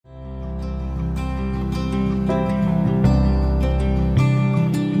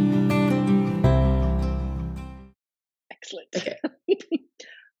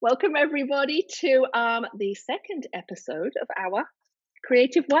Welcome everybody to the second episode of our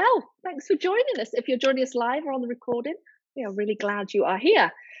Creative Well. Thanks for joining us. If you're joining us live or on the recording, we are really glad you are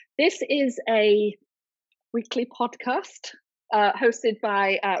here. This is a weekly podcast hosted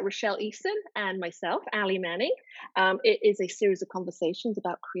by Rachelle, Eason, and myself, Ali Manning. It is a series of conversations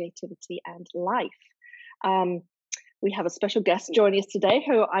about creativity and life. We have a special guest joining us today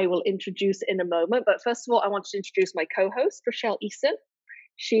who I will introduce in a moment. But first of all, I want to introduce my co-host, Rachelle Eason.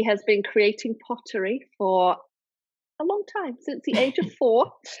 She has been creating pottery for a long time, since the age of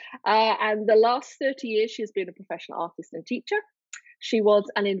 4. And the last 30 years, she has been a professional artist and teacher. She was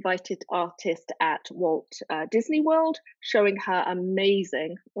an invited artist at Walt Disney World, showing her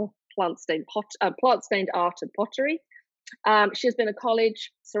amazing plant-stained art and pottery. She has been a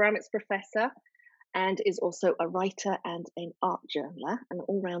college ceramics professor and is also a writer and an art journaler, an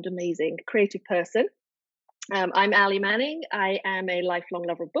all-round amazing creative person. I'm Ali Manning. I am a lifelong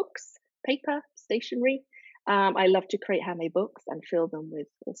lover of books, paper, stationery. I love to create handmade books and fill them with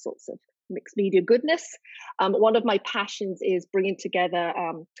all sorts of mixed media goodness. One of my passions is bringing together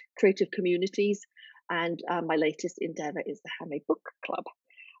creative communities, and my latest endeavor is the Handmade Book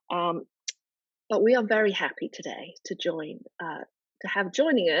Club. But we are very happy today to have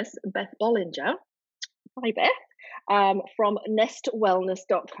joining us Beth Bollinger. Hi, Beth, from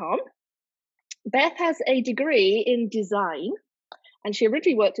nestwellness.com. Beth has a degree in design, and she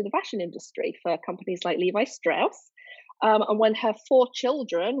originally worked in the fashion industry for companies like Levi Strauss. And when her 4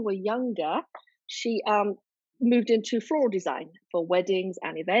 children were younger, she moved into floral design for weddings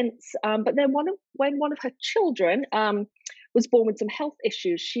and events. But then when one of her children was born with some health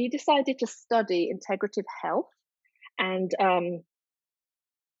issues, she decided to study integrative health, and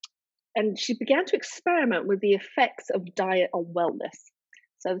she began to experiment with the effects of diet on wellness.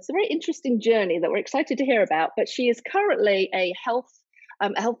 So it's a very interesting journey that we're excited to hear about. But she is currently a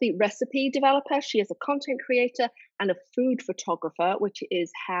healthy recipe developer. She is a content creator and a food photographer, which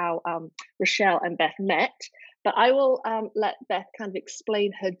is how Rachelle and Beth met. But I will let Beth kind of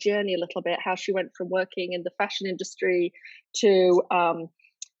explain her journey a little bit, how she went from working in the fashion industry to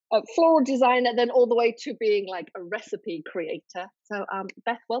floral design, and then all the way to being like a recipe creator. So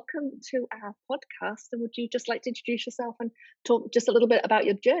Beth, welcome to our podcast. And would you just like to introduce yourself and talk just a little bit about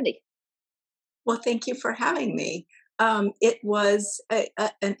your journey? Well, thank you for having me. It was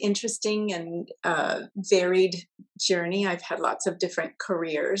an interesting and varied journey. I've had lots of different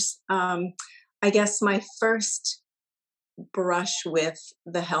careers. I guess my first brush with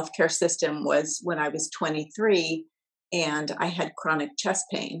the healthcare system was when I was 23 and I had chronic chest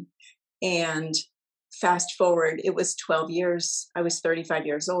pain. And fast forward, it was 12 years. I was 35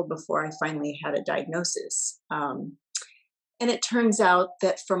 years old before I finally had a diagnosis. And it turns out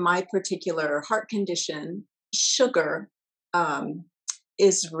that for my particular heart condition, sugar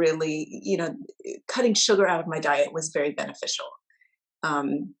is really, cutting sugar out of my diet was very beneficial.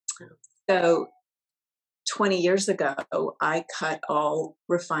 So 20 years ago, I cut all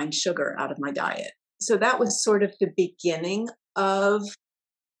refined sugar out of my diet. So that was sort of the beginning of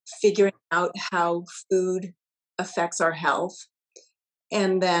figuring out how food affects our health.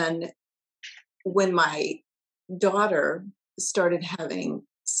 And then when my daughter started having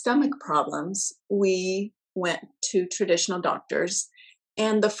stomach problems, we went to traditional doctors.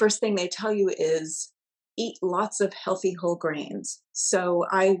 And the first thing they tell you is eat lots of healthy whole grains. So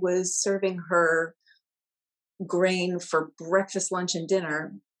I was serving her grain for breakfast, lunch, and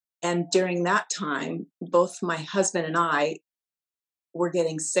dinner. And during that time, both my husband and I were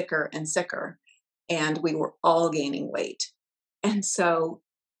getting sicker and sicker, and we were all gaining weight. And so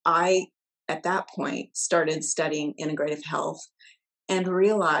I, at that point, started studying integrative health and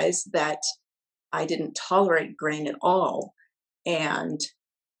realized that I didn't tolerate grain at all. And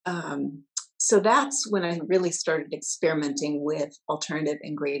so that's when I really started experimenting with alternative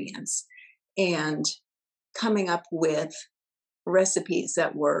ingredients and coming up with recipes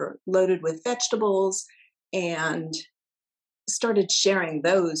that were loaded with vegetables, and started sharing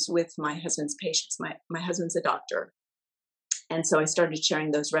those with my husband's patients. My husband's a doctor. And so I started sharing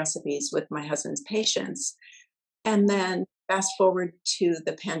those recipes with my husband's patients. And then fast forward to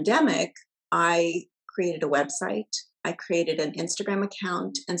the pandemic, I created a website. I created an Instagram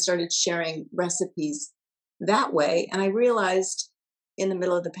account and started sharing recipes that way. And I realized in the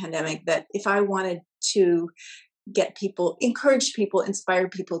middle of the pandemic that if I wanted to encourage people, inspire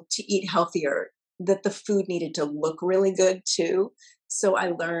people to eat healthier, that the food needed to look really good too. So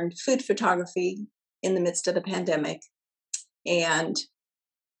I learned food photography in the midst of the pandemic. And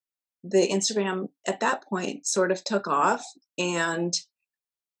the Instagram at that point sort of took off. And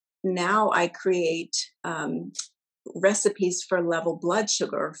now I create recipes for level blood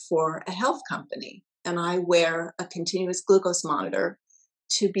sugar for a health company. And I wear a continuous glucose monitor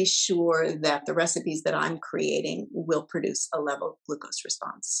to be sure that the recipes that I'm creating will produce a level glucose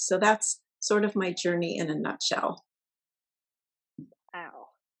response. So that's sort of my journey in a nutshell. Wow.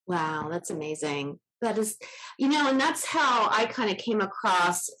 Wow, that's amazing. That is, and that's how I kind of came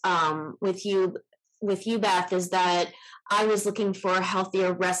across with you, Beth, is that I was looking for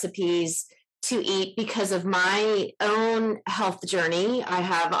healthier recipes to eat because of my own health journey. I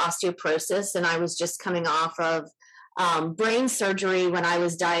have osteoporosis, and I was just coming off of brain surgery when I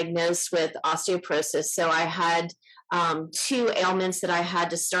was diagnosed with osteoporosis. So I had two ailments that I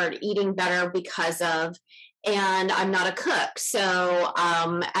had to start eating better because of. And I'm not a cook. So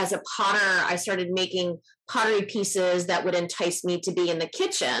as a potter, I started making pottery pieces that would entice me to be in the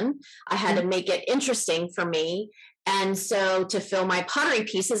kitchen. I had to make it interesting for me. And so to fill my pottery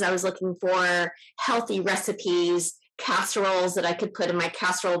pieces, I was looking for healthy recipes, casseroles that I could put in my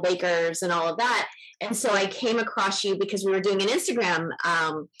casserole bakers and all of that. And so I came across you because we were doing an Instagram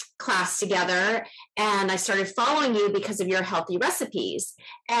class together, and I started following you because of your healthy recipes,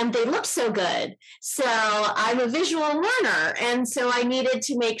 and they looked so good. So I'm a visual learner, and so I needed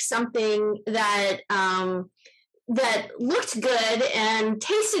to make something that that looked good and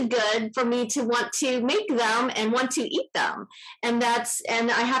tasted good for me to want to make them and want to eat them. And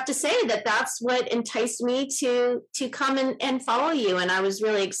I have to say that that's what enticed me to come and follow you. And I was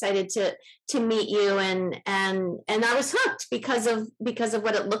really excited to meet you, and I was hooked because of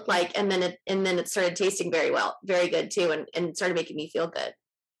what it looked like. And then it started tasting very good too. And it started making me feel good.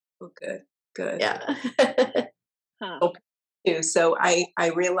 Oh, good. Yeah. Too. So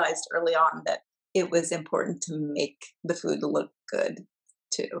I realized early on that it was important to make the food look good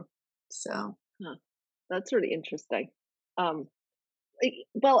too. So That's really interesting.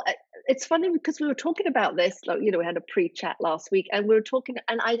 Well, it's funny because we were talking about this, like, we had a pre-chat last week, and we were talking,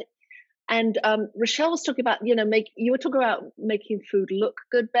 and Rachelle was talking about, you were talking about making food look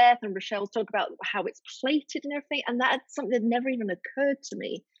good, Beth, and Rachelle was talking about how it's plated and everything, and that's something that never even occurred to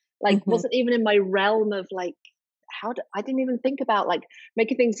me. Like, wasn't even in my realm of like, I didn't even think about like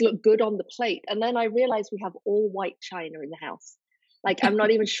making things look good on the plate. And then I realized we have all white china in the house. Like, I'm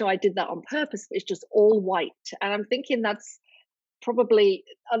not even sure I did that on purpose. It's just all white. And I'm thinking that's probably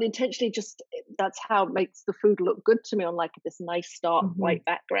unintentionally, just that's how it makes the food look good to me on like this nice stark white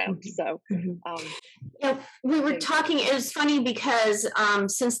background. So we were talking, it was funny because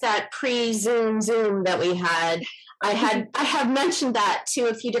since that pre-Zoom that we had, I have mentioned that to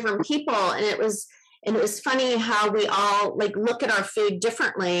a few different people, and it was funny how we all like look at our food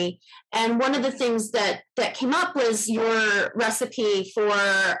differently. And one of the things that came up was your recipe for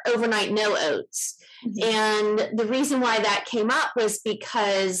overnight no oats. And the reason why that came up was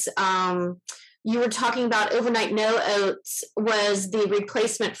because you were talking about overnight no oats was the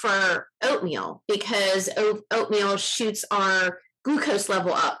replacement for oatmeal, because oatmeal shoots our glucose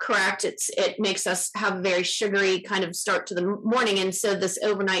level up, correct? It makes us have a very sugary kind of start to the morning. And so this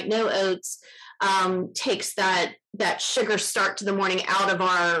overnight no oats takes that sugar start to the morning out of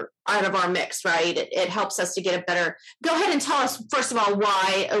our mix, right? It helps us to get a better. Go ahead and tell us first of all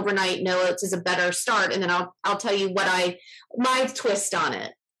why overnight no oats is a better start, and then I'll tell you what my twist on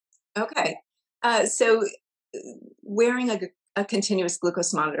it. Okay, so wearing a continuous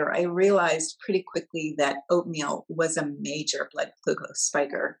glucose monitor, I realized pretty quickly that oatmeal was a major blood glucose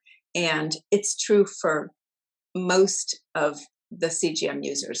spiker, and it's true for most of the CGM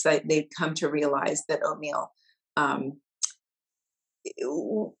users. They've come to realize that oatmeal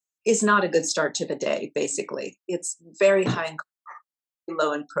is not a good start to the day. Basically, it's very high in carb,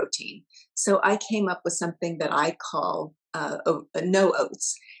 low in protein. So I came up with something that I call no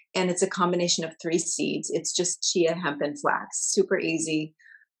oats, and it's a combination of 3 seeds. It's just chia, hemp, and flax. Super easy.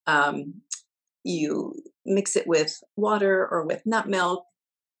 You mix it with water or with nut milk.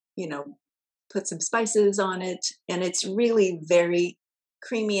 Put some spices on it, and it's really very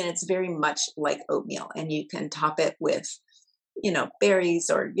creamy, and it's very much like oatmeal. And you can top it with, berries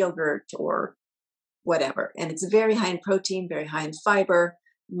or yogurt or whatever. And it's very high in protein, very high in fiber,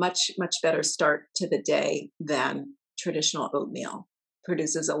 much, much better start to the day than traditional oatmeal.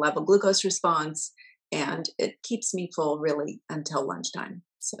 Produces a level glucose response, and it keeps me full really until lunchtime.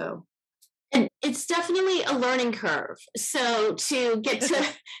 So And it's definitely a learning curve. So to get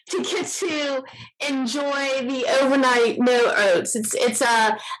to enjoy the overnight no oats, it's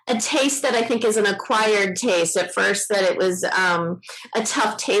a taste that I think is an acquired taste. At first, that it was a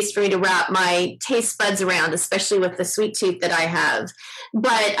tough taste for me to wrap my taste buds around, especially with the sweet tooth that I have.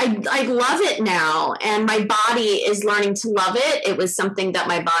 But I love it now, and my body is learning to love it. It was something that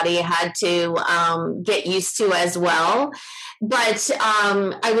my body had to get used to as well. But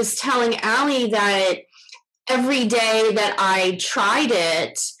I was telling Allie that every day that I tried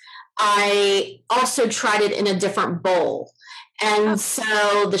it, I also tried it in a different bowl. And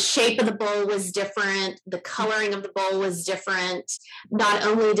so the shape of the bowl was different. The coloring of the bowl was different. Not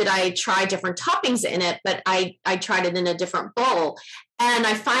only did I try different toppings in it, but I tried it in a different bowl. And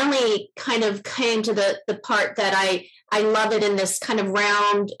I finally kind of came to the part that I love it in this kind of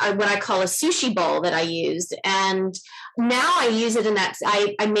round, what I call a sushi bowl that I used. And now I use it in that,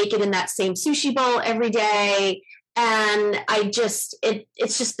 I make it in that same sushi bowl every day. And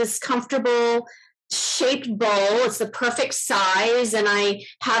it's just this comfortable shaped bowl. It's the perfect size. And I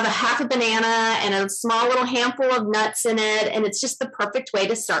have a half a banana and a small little handful of nuts in it. And it's just the perfect way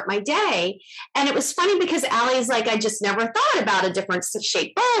to start my day. And it was funny because Allie's like, I just never thought about a different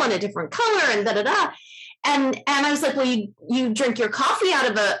shaped bowl and a different color and da-da-da. And I was like, well, you drink your coffee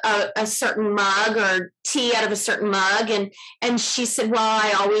out of a certain mug or tea out of a certain mug. And she said, well,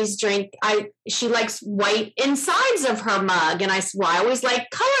 I always drink, she likes white insides of her mug. And I said, well, I always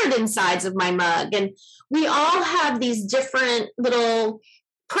like colored insides of my mug. And we all have these different little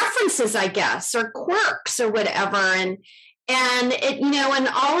preferences, I guess, or quirks or whatever. And it, and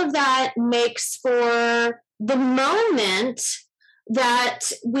all of that makes for the moment that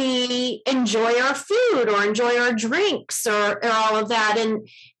we enjoy our food or enjoy our drinks or all of that. And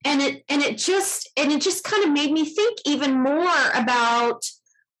it just kind of made me think even more about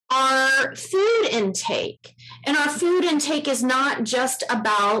our food intake. And our food intake is not just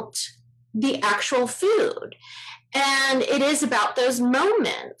about the actual food. And it is about those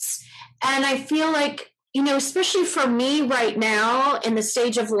moments. And I feel like, especially for me right now in the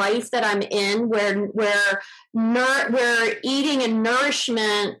stage of life that I'm in, where eating and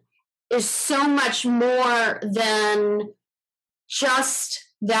nourishment is so much more than just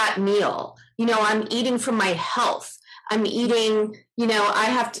that meal. I'm eating for my health. I'm eating, I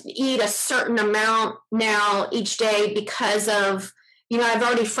have to eat a certain amount now each day because of, I've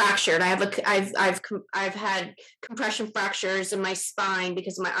already fractured. I've had compression fractures in my spine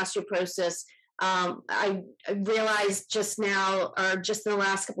because of my osteoporosis. I realized just now, or just in the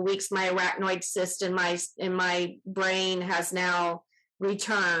last couple of weeks, my arachnoid cyst in my brain has now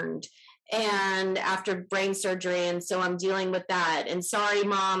returned, and after brain surgery, and so I'm dealing with that. And sorry,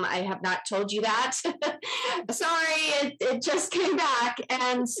 Mom, I have not told you that. Sorry, it just came back,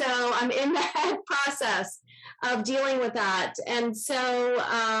 and so I'm in that process of dealing with that, and so.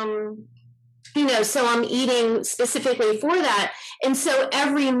 So I'm eating specifically for that. And so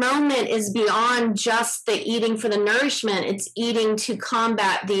every moment is beyond just the eating for the nourishment. It's eating to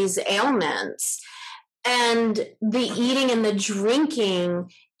combat these ailments. And the eating and the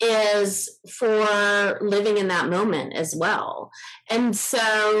drinking is for living in that moment as well. And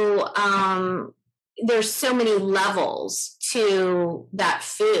so there's so many levels to that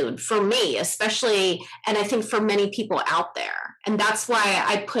food for me, especially, and I think for many people out there. And that's why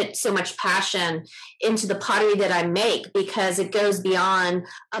I put so much passion into the pottery that I make, because it goes beyond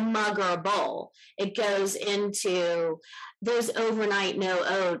a mug or a bowl. It goes into those overnight no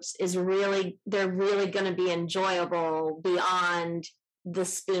oats they're really going to be enjoyable beyond the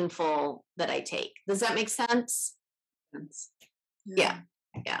spoonful that I take. Does that make sense? Yeah.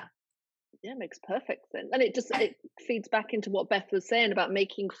 Yeah, makes perfect sense. And it feeds back into what Beth was saying about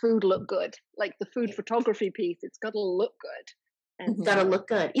making food look good. Like the food photography piece, it's got to look good. And it's got to look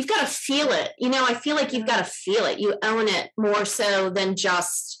good. You've got to feel it. I feel like you've got to feel it. You own it more so than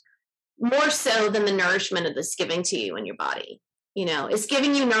the nourishment that's giving to you in your body. It's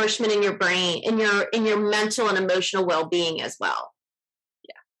giving you nourishment in your brain, in your mental and emotional well-being as well.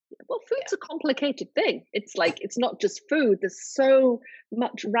 Well, food's a complicated thing. It's like, it's not just food. There's so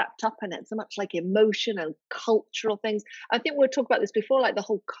much wrapped up in it, so much like emotion and cultural things. I think we'll talk about this before, like the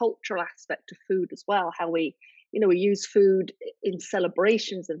whole cultural aspect of food as well, how we use food in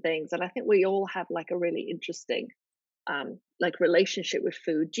celebrations and things. And I think we all have like a really interesting like relationship with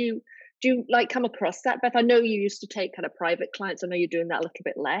food. Do you like come across that, Beth? I know you used to take kind of private clients. I know you're doing that a little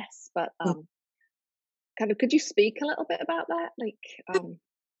bit less, but kind of, could you speak a little bit about that? Like,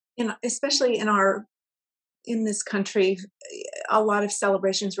 especially in this country, a lot of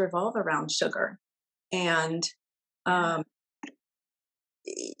celebrations revolve around sugar, and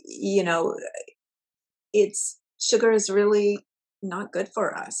you know, sugar is really not good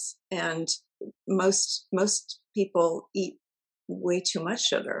for us. And most people eat way too much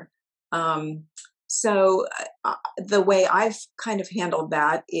sugar. Um, so the way I've kind of handled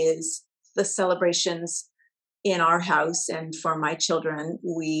that is the celebrations in our house and for my children,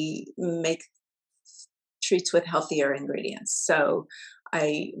 we make treats with healthier ingredients. So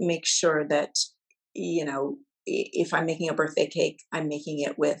I make sure that, if I'm making a birthday cake, I'm making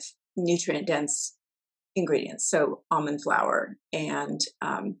it with nutrient dense ingredients. So almond flour, and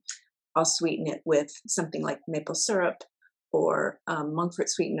I'll sweeten it with something like maple syrup or monk fruit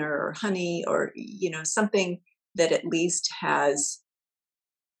sweetener or honey, or something that at least has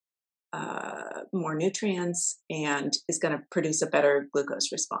more nutrients and is going to produce a better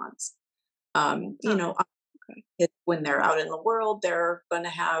glucose response. Okay. When they're out in the world, they're going to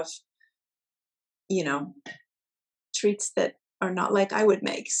have you know treats that are not like I would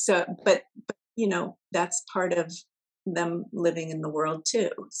make. So, but that's part of them living in the world too.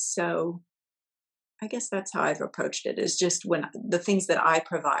 So I guess that's how I've approached it, is just when the things that I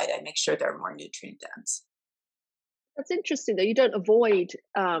provide, I make sure they're more nutrient dense. That's interesting, though. You don't avoid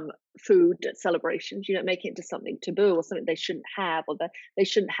food at celebrations. You don't make it into something taboo or something they shouldn't have, or that they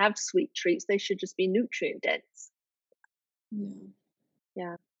shouldn't have sweet treats. They should just be nutrient dense. Yeah.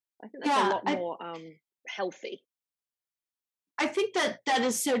 Yeah, I think that's a lot more healthy. I think that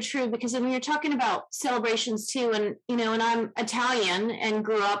is so true, because when you're talking about celebrations too, and and I'm Italian and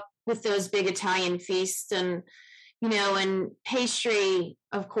grew up with those big Italian feasts, and and pastry,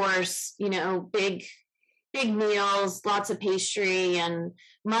 of course, big meals, lots of pastry, and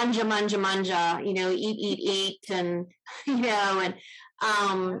manja, manja, manja, eat, and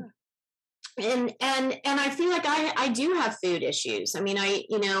um, and I feel like I do have food issues. I mean,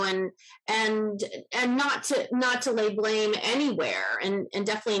 and not to lay blame anywhere, and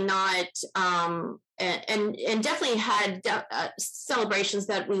definitely not, and definitely had celebrations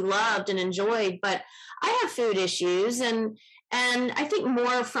that we loved and enjoyed, but I have food issues, and I think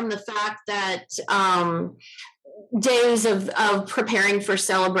more from the fact that days of preparing for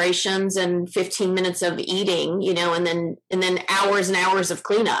celebrations and 15 minutes of eating, and then hours and hours of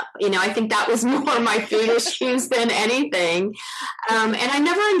cleanup. I think that was more my food issues than anything. And I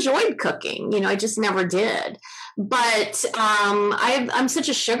never enjoyed cooking. I just never did. But I'm such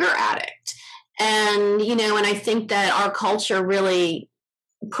a sugar addict. And, and I think that our culture really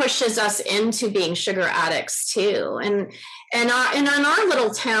pushes us into being sugar addicts too. And in our little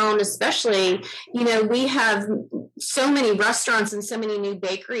town, especially, we have so many restaurants and so many new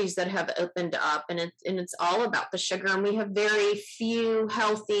bakeries that have opened up, and it's all about the sugar. And we have very few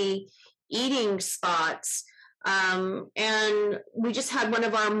healthy eating spots. And we just had one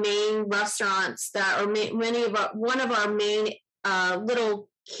of our main restaurants one of our main little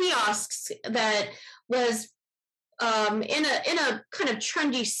kiosks that was in a kind of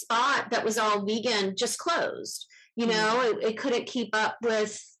trendy spot that was all vegan, just closed. It couldn't keep up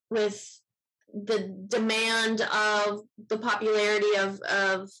with the demand of the popularity of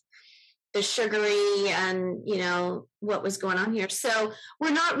the sugary and what was going on here. So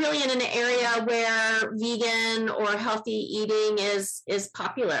we're not really in an area where vegan or healthy eating is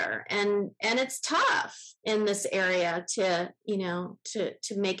popular, and it's tough in this area to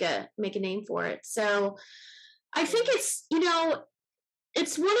to make a name for it. So I think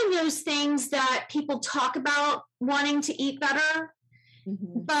it's one of those things that people talk about wanting to eat better.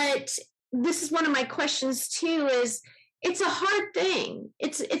 Mm-hmm. But this is one of my questions too, is it's a hard thing.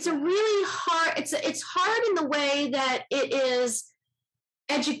 It's a really hard, it's hard in the way that it is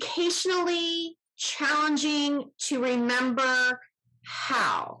educationally challenging to remember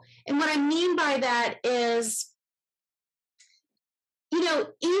how. And what I mean by that is, even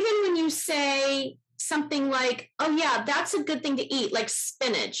when you say something like, oh yeah, that's a good thing to eat, like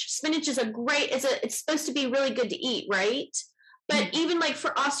spinach. Spinach is it's supposed to be really good to eat, right? But even like for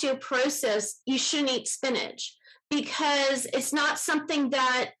osteoporosis, you shouldn't eat spinach because it's not something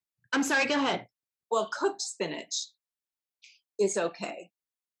that, I'm sorry, go ahead. Well, cooked spinach is okay.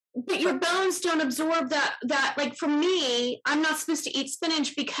 But your bones don't absorb that like for me, I'm not supposed to eat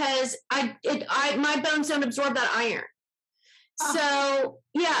spinach because my bones don't absorb that iron. So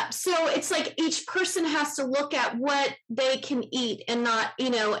yeah, so it's like each person has to look at what they can eat and not,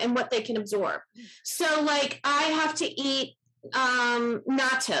 and what they can absorb. So like I have to eat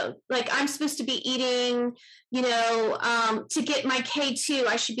natto. Like I'm supposed to be eating, to get my K2,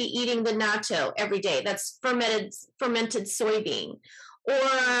 I should be eating the natto every day. That's fermented soybean.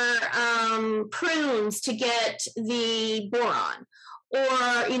 Or prunes to get the boron.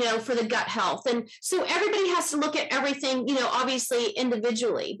 or, for the gut health. And so everybody has to look at everything, obviously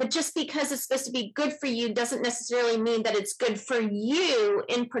individually, but just because it's supposed to be good for you doesn't necessarily mean that it's good for you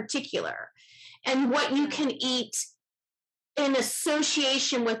in particular. And what you can eat in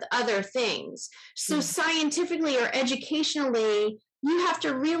association with other things. So scientifically or educationally, you have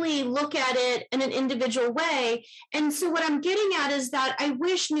to really look at it in an individual way. And so what I'm getting at is that I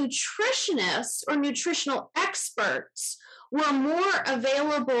wish nutritionists or nutritional experts were more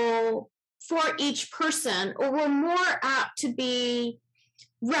available for each person, or were more apt to be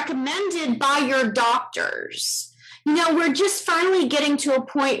recommended by your doctors. We're just finally getting to a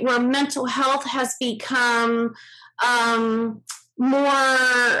point where mental health has become more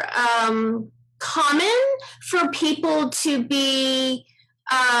common for people to be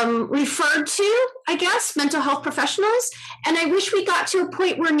referred to, I guess, mental health professionals. And I wish we got to a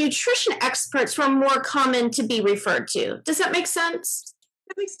point where nutrition experts were more common to be referred to. Does that make sense?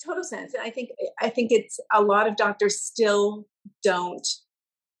 That makes total sense. And I think it's a lot of doctors still don't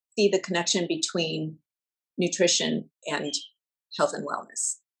see the connection between nutrition and health and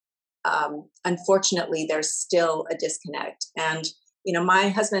wellness. Unfortunately, there's still a disconnect. And, my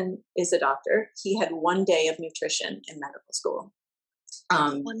husband is a doctor. He had 1 day of nutrition in medical school.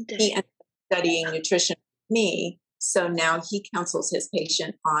 1 day. He ended up studying nutrition with me. So now he counsels his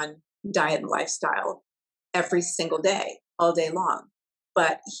patient on diet and lifestyle every single day, all day long.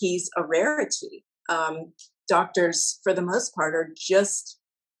 But he's a rarity. Doctors, for the most part, are just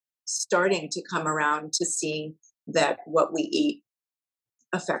starting to come around to see that what we eat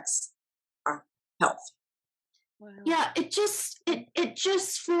affects our health. Wow. Yeah, it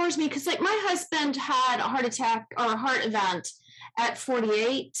just floors me, because like my husband had a heart attack or a heart event at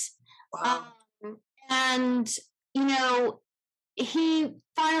 48. Wow. And he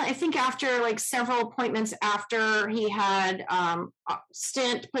finally, I think after like several appointments after he had a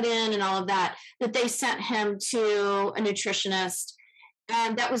stent put in and all of that they sent him to a nutritionist.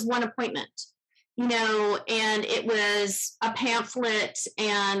 And that was one appointment, and it was a pamphlet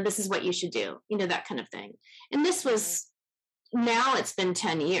and this is what you should do, that kind of thing. And this was, now it's been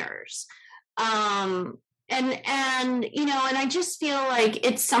 10 years. And I just feel like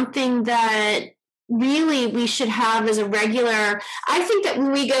it's something that really we should have as a regular. I think that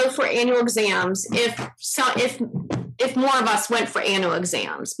when we go for annual exams, if more of us went for annual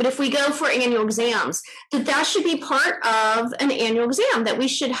exams, but if we go for annual exams, that should be part of an annual exam, that we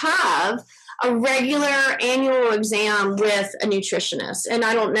should have a regular annual exam with a nutritionist. And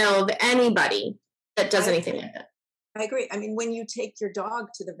I don't know of anybody that does anything like that. I agree. I mean, when you take your dog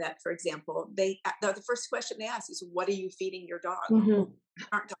to the vet, for example, the first question they ask is, what are you feeding your dog? Mm-hmm.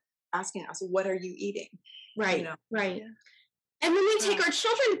 Aren't asking us, what are you eating? Right. Right. Yeah. And when we take our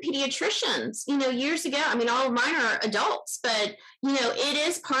children to pediatricians, years ago, I mean, all of mine are adults, but, it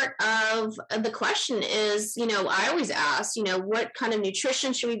is part of the question is, I always ask, what kind of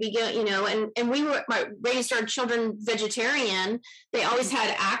nutrition should we be getting, and we raised our children vegetarian. They always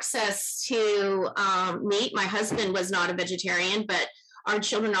had access to meat. My husband was not a vegetarian, but our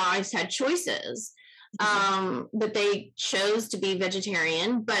children always had choices. But they chose to be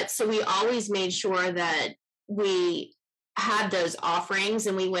vegetarian. But so we always made sure that we had those offerings,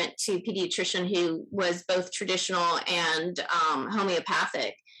 and we went to a pediatrician who was both traditional and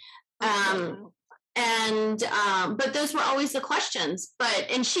homeopathic. But those were always the questions.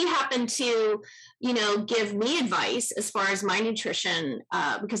 And she happened to, give me advice as far as my nutrition,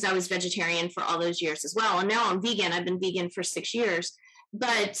 because I was vegetarian for all those years as well. And now I'm vegan. I've been vegan for 6 years.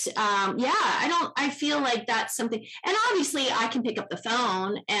 But I feel like that's something, and obviously I can pick up the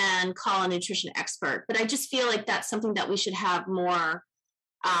phone and call a nutrition expert, but I just feel like that's something that we should have more,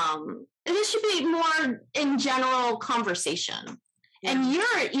 this should be more in general conversation. Yeah. And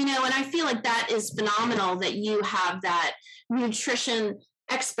and I feel like that is phenomenal that you have that nutrition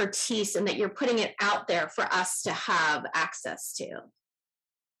expertise and that you're putting it out there for us to have access to.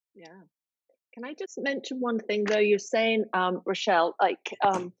 Yeah. Can I just mention one thing, though? You're saying, Rachelle,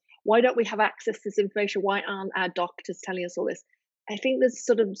 why don't we have access to this information? Why aren't our doctors telling us all this? I think there's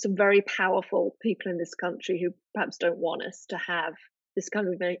sort of some very powerful people in this country who perhaps don't want us to have this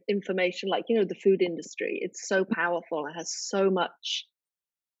kind of information, like, the food industry. It's so powerful. It has so much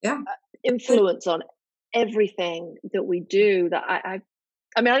influence on everything that we do that I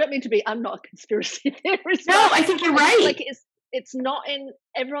don't mean to be, I'm not a conspiracy theorist. No, I think you're right. It's not in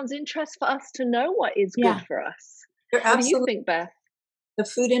everyone's interest for us to know what is good for us. What do you think, Beth? The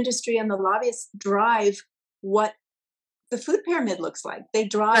food industry and the lobbyists drive what the food pyramid looks like. They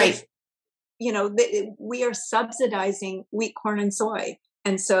drive, we are subsidizing wheat, corn, and soy.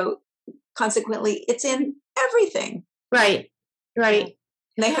 And so consequently, it's in everything. Right. Right.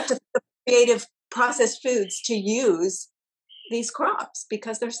 And they have to think of creative processed foods to use these crops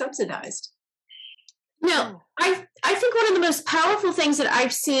because they're subsidized. No, I think one of the most powerful things that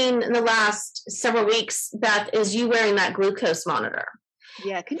I've seen in the last several weeks, Beth, is you wearing that glucose monitor.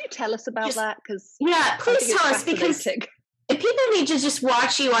 Yeah, can you tell us about that? Because please tell us, because people need to just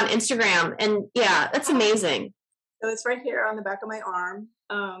watch you on Instagram, and that's amazing. So it's right here on the back of my arm.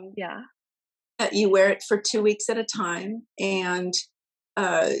 Yeah, you wear it for 2 weeks at a time, and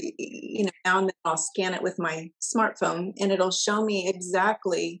now and then I'll scan it with my smartphone, and it'll show me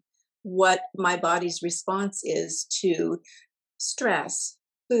exactly what my body's response is to stress,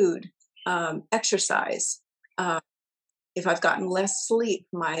 food, exercise. If I've gotten less sleep,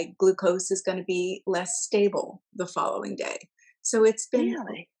 my glucose is going to be less stable the following day. So it's been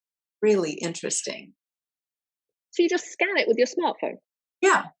really interesting. So you just scan it with your smartphone?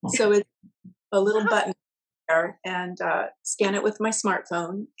 Yeah. So it's a little button there, and scan it with my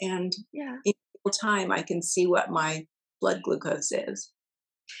smartphone, and in real time I can see what my blood glucose is.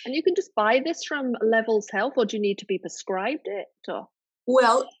 And you can just buy this from Levels Health, or do you need to be prescribed it? Or?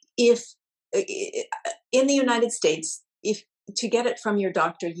 Well, if in the United States, if to get it from your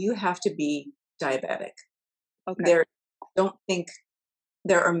doctor, you have to be diabetic. Okay. Don't think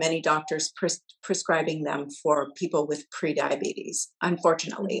there are many doctors prescribing them for people with prediabetes.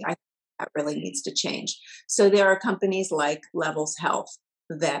 Unfortunately, I think that really needs to change. So there are companies like Levels Health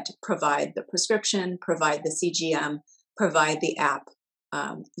that provide the prescription, provide the CGM, provide the app.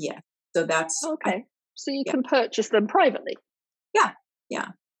 So that's okay. So you can purchase them privately. Yeah.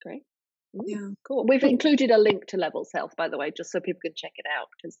 Great. Cool. We've included a link to Levels Health, by the way, just so people can check it out,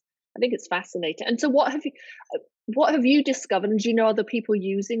 because I think it's fascinating. And so what have you discovered? And do you know other people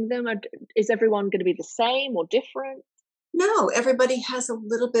using them? Is everyone going to be the same or different? No, everybody has a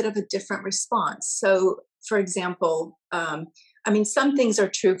little bit of a different response. So, for example, some things are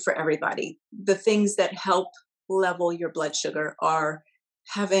true for everybody. The things that help level your blood sugar are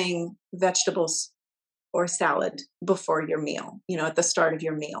having vegetables or salad before your meal, at the start of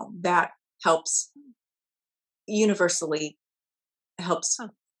your meal. That helps, universally helps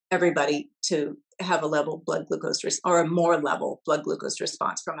everybody to have a level blood glucose or a more level blood glucose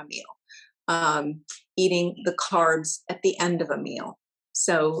response from a meal. Eating the carbs at the end of a meal.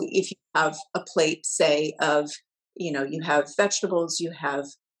 So if you have a plate, say, of, you have vegetables, you have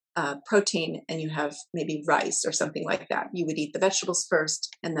protein, and you have maybe rice or something like that, you would eat the vegetables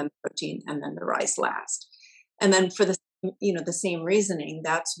first, and then protein, and then the rice last. And then for the same reasoning,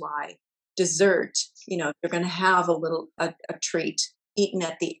 that's why dessert, if you're going to have a treat eaten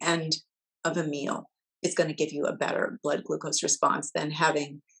at the end of a meal, is going to give you a better blood glucose response than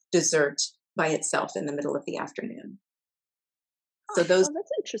having dessert by itself in the middle of the afternoon. So that's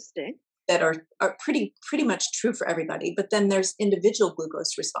interesting. That are pretty much true for everybody. But then there's individual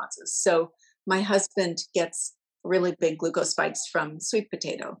glucose responses. So my husband gets really big glucose spikes from sweet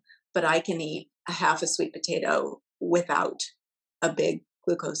potato, but I can eat a half a sweet potato without a big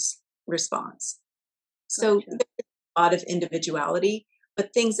glucose response. So there's a lot of individuality,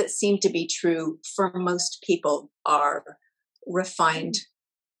 but things that seem to be true for most people are refined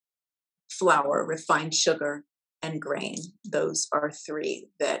flour, refined sugar, and grain. Those are three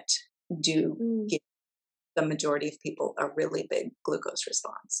that do give the majority of people a really big glucose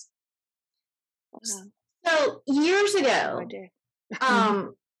response. Wow. So years ago,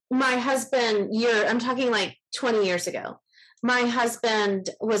 my husband, I'm talking like 20 years ago, my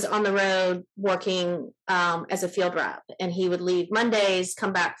husband was on the road working as a field rep, and he would leave Mondays,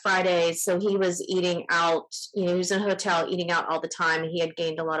 come back Fridays. So he was eating out, he was in a hotel eating out all the time. He had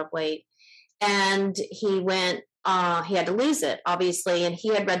gained a lot of weight, and he had to lose it, obviously. And he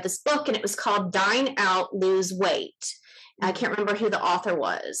had read this book, and it was called Dine Out, Lose Weight. I can't remember who the author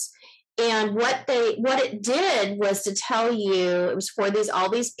was. And what it did was to tell you, it was for all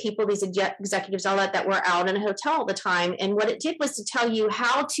these people, these executives, all that were out in a hotel all the time. And what it did was to tell you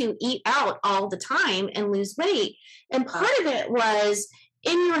how to eat out all the time and lose weight. And part of it was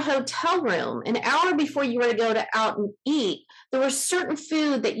in your hotel room, an hour before you were to go out and eat, there was certain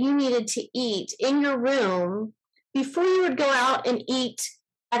food that you needed to eat in your room before you would go out and eat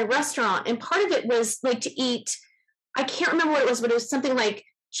at a restaurant. And part of it was like to eat, I can't remember what it was, but it was something like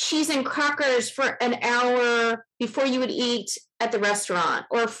cheese and crackers for an hour before you would eat at the restaurant,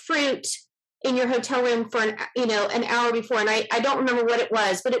 or fruit in your hotel room for an hour before. And I don't remember what it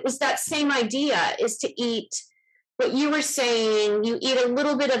was, but it was that same idea, is to eat what you were saying. You eat a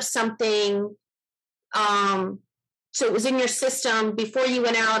little bit of something. So it was in your system before you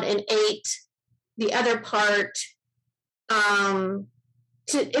went out and ate the other part.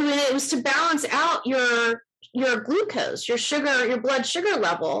 It was to balance out your your glucose, your sugar, your blood sugar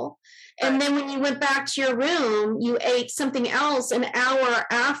level. And then when you went back to your room, you ate something else an hour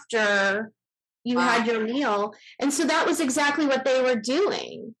after you had your meal. And so that was exactly what they were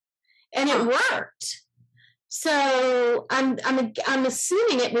doing. And it worked. So I'm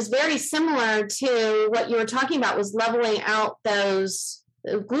assuming it was very similar to what you were talking about, was leveling out those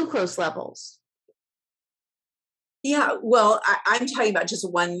glucose levels. Yeah, well, I'm talking about just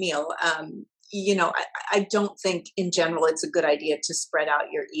one meal. I don't think in general it's a good idea to spread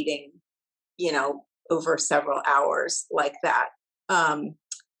out your eating, over several hours like that. The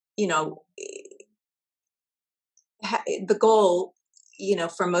goal,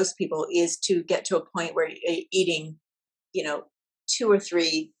 for most people is to get to a point where you're eating, 2 or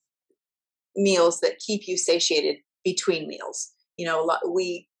 3 meals that keep you satiated between meals.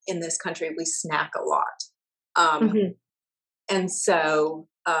 We in this country, we snack a lot. And so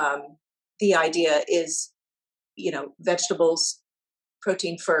the idea is, vegetables,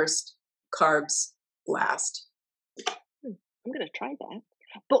 protein first, carbs last. I'm going to try that.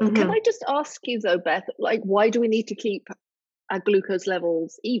 But can I just ask you though, Beth, like, why do we need to keep our glucose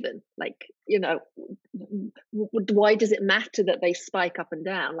levels even? Like, why does it matter that they spike up and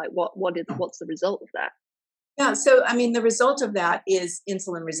down? Like, what's the result of that? Yeah, so the result of that is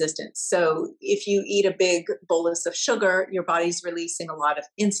insulin resistance. So if you eat a big bolus of sugar, your body's releasing a lot of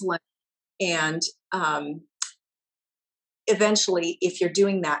insulin, and eventually, if you're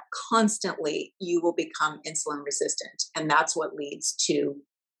doing that constantly, you will become insulin resistant, and that's what leads to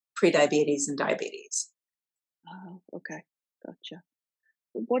prediabetes and diabetes. Oh, okay, gotcha.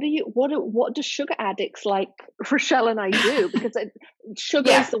 What do sugar addicts like Rachelle and I do? Because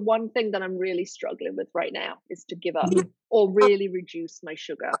sugar is the one thing that I'm really struggling with right now, is to give up or really reduce my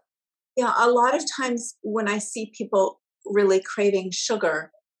sugar. Yeah, a lot of times when I see people really craving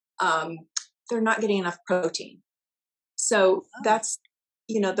sugar, they're not getting enough protein. So that's,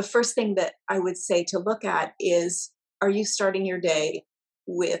 the first thing that I would say to look at is, are you starting your day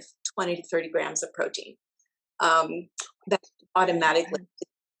with 20 to 30 grams of protein? That automatically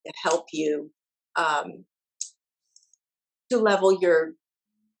help you to level your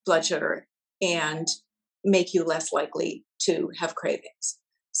blood sugar and make you less likely to have cravings.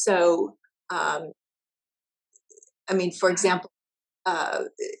 So, for example, I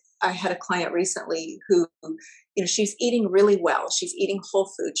had a client recently who, she's eating really well. She's eating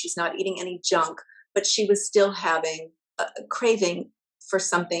whole food. She's not eating any junk, but she was still having a craving for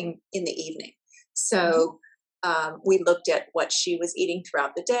something in the evening. So we looked at what she was eating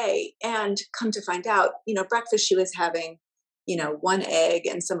throughout the day, and come to find out, breakfast she was having, 1 egg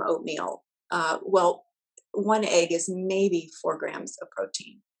and some oatmeal. Well, 1 egg is maybe 4 grams of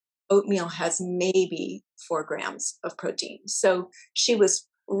protein. Oatmeal has maybe 4 grams of protein. So she was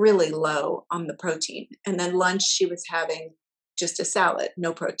really low on the protein. And then lunch, she was having just a salad,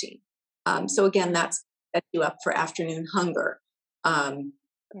 no protein. So again, that's set you up for afternoon hunger.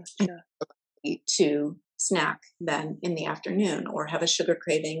 Gotcha. To snack then in the afternoon, or have a sugar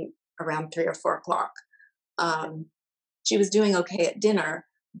craving around 3 or 4 o'clock. She was doing okay at dinner,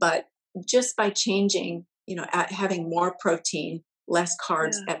 but just by changing, having more protein, less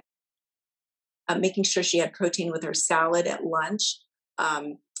carbs, at making sure she had protein with her salad at lunch,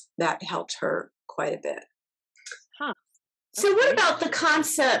 that helped her quite a bit. Huh. So what about the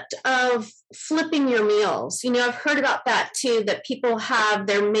concept of flipping your meals? I've heard about that too, that people have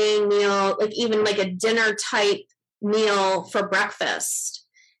their main meal, like even like a dinner type meal for breakfast,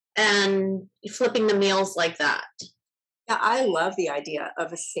 and flipping the meals like that. Yeah, I love the idea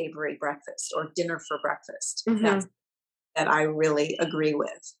of a savory breakfast or dinner for breakfast. That's that I really agree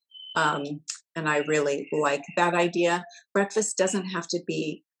with. And I really like that idea. Breakfast doesn't have to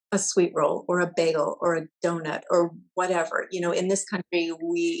be a sweet roll or a bagel or a donut or whatever. In this country,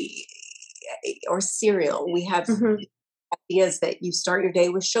 or cereal, we have ideas that you start your day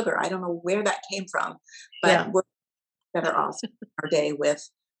with sugar. I don't know where that came from, but we're better off our day with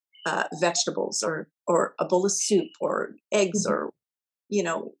vegetables or a bowl of soup or eggs or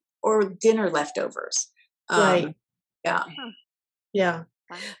dinner leftovers. Right. Yeah. Yeah.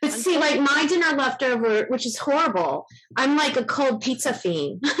 But see, like my dinner leftover, which is horrible, I'm like a cold pizza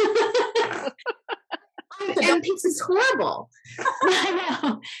fiend. And pizza's horrible. I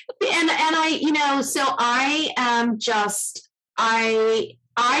know. And I, so I am just, I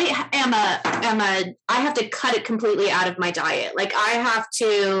have to cut it completely out of my diet. Like I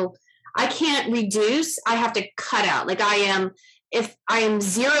can't reduce, I have to cut out. Like if I am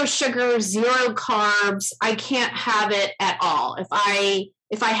 0 sugar, 0 carbs, I can't have it at all. If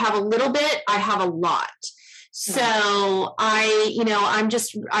I have a little bit, I have a lot. So I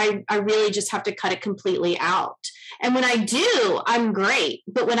really just have to cut it completely out. And when I do, I'm great.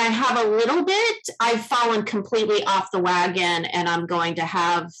 But when I have a little bit, I've fallen completely off the wagon, and I'm going to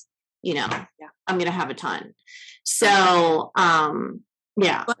have, I'm going to have a ton. So,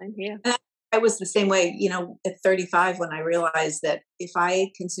 yeah. I'm here. I was the same way, at 35, when I realized that if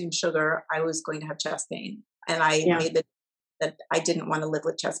I consumed sugar, I was going to have chest pain. And I made that I didn't want to live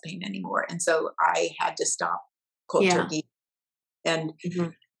with chest pain anymore. And so I had to stop cold turkey. And, and,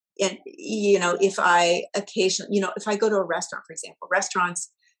 if I occasionally, if I go to a restaurant, for example,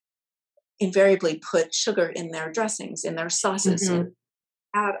 restaurants invariably put sugar in their dressings, in their sauces, and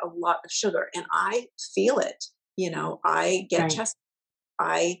add a lot of sugar. And I feel it, I get chest,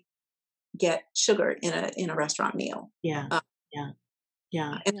 I get sugar in a restaurant meal.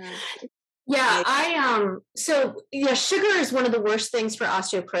 Sugar is one of the worst things for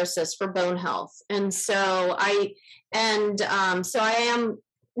osteoporosis, for bone health. And so I am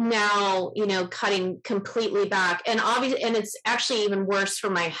now, cutting completely back, and obviously, and it's actually even worse for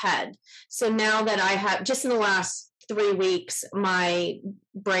my head. So now that I have, just in the last 3 weeks, my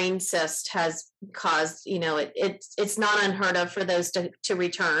brain cyst has caused, it's not unheard of for those to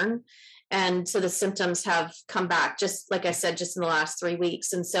return. And so the symptoms have come back, just like I said, just in the last 3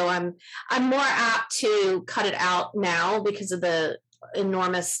 weeks. And so I'm more apt to cut it out now because of the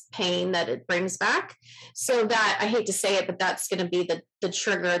enormous pain that it brings back. So that, I hate to say it, but that's going to be the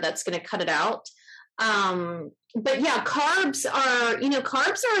trigger that's going to cut it out. But yeah, carbs are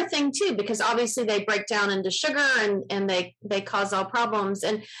a thing too, because obviously they break down into sugar, and they cause all problems.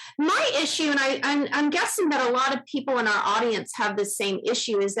 And my issue, and I'm guessing that a lot of people in our audience have the same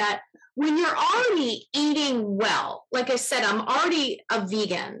issue, is that when you're already eating well, like I said, I'm already a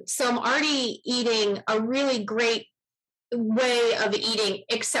vegan, so I'm already eating a really great way of eating,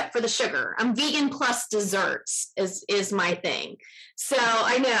 except for the sugar. I'm vegan plus desserts is my thing. So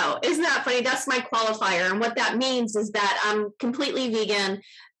I know, isn't that funny? That's my qualifier. And what that means is that I'm completely vegan,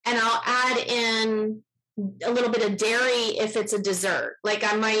 and I'll add in a little bit of dairy if it's a dessert. Like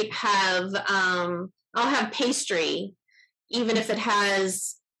I might have, I'll have pastry, even if it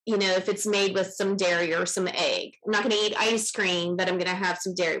has, if it's made with some dairy or some egg. I'm not going to eat ice cream, but I'm going to have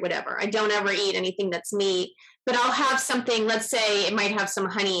some dairy, whatever. I don't ever eat anything that's meat, but I'll have something, let's say it might have some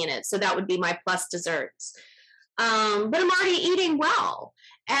honey in it. So that would be my plus desserts. But I'm already eating well.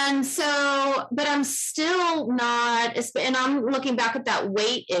 And so, but I'm still not, and I'm looking back at that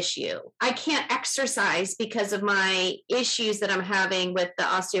weight issue. I can't exercise because of my issues that I'm having with the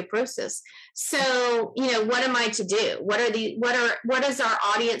osteoporosis. So, what am I to do? What is our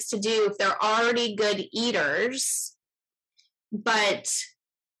audience to do if they're already good eaters, but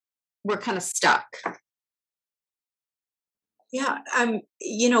we're kind of stuck? Yeah.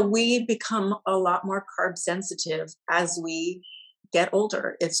 We become a lot more carb sensitive as we get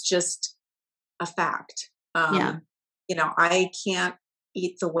older. It's just a fact. I can't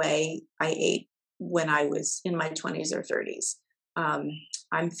eat the way I ate when I was in my 20s or 30s.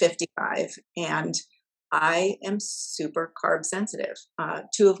 I'm 55 and I am super carb sensitive.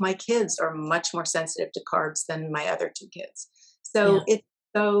 2 of my kids are much more sensitive to carbs than my other 2 kids. So it's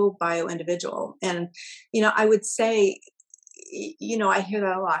so bio-individual. And, I would say, I hear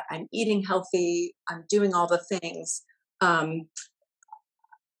that a lot. I'm eating healthy. I'm doing all the things.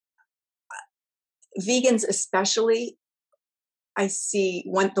 Vegans especially, I see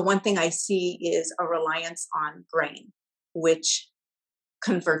the one thing I see is a reliance on grain, which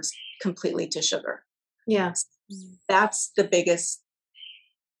converts completely to sugar. Yeah. That's the biggest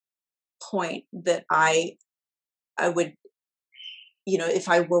point that I would, if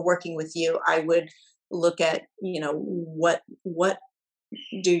I were working with you, I would look at, what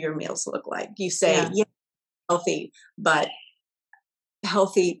do your meals look like? You say, healthy, but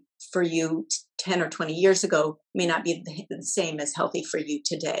healthy for you 10 or 20 years ago may not be the same as healthy for you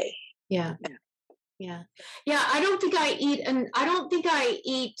today. Yeah. I don't think I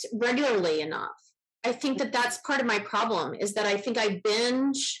eat regularly enough. I think that that's part of my problem, is that I think I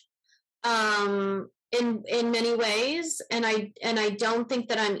binge in many ways, and I don't think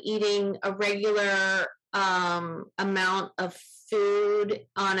that I'm eating a regular amount of food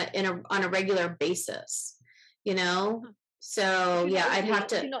on a regular basis, So I'd have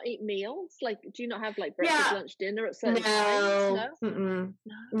to. Do you not eat meals? Like, do you not have like breakfast, lunch, dinner at certain times?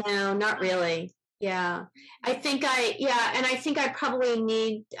 No, not really. Yeah, I think I probably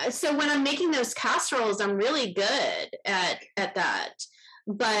need. So when I'm making those casseroles, I'm really good at that.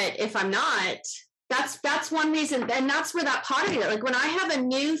 But if I'm not, that's one reason, and that's where that pottery. Like when I have a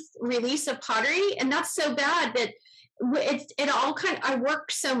new release of pottery, and that's so bad that it all I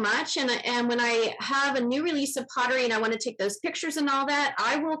work so much, and when I have a new release of pottery and I want to take those pictures and all that,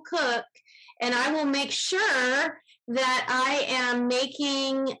 I will cook and I will make sure that I am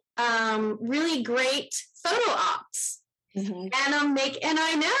making really great photo ops. Mm-hmm. And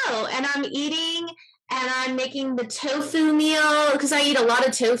I know, and I'm eating, and I'm making the tofu meal because I eat a lot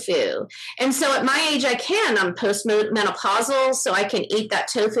of tofu. And so at my age, I'm postmenopausal, so I can eat that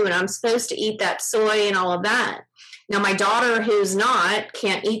tofu, and I'm supposed to eat that soy and all of that. Now, my daughter, who's not,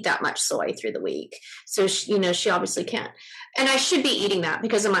 can't eat that much soy through the week. So, she obviously can't. And I should be eating that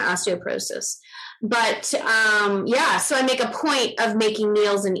because of my osteoporosis. But so I make a point of making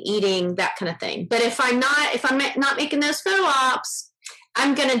meals and eating that kind of thing. But if I'm not making those photo ops,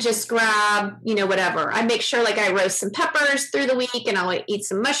 I'm going to just grab, whatever. I make sure I roast some peppers through the week, and I'll eat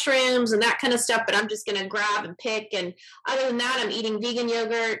some mushrooms and that kind of stuff. But I'm just going to grab and pick. And other than that, I'm eating vegan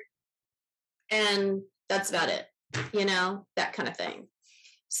yogurt, and that's about it, that kind of thing.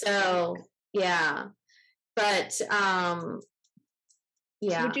 So, yeah. But,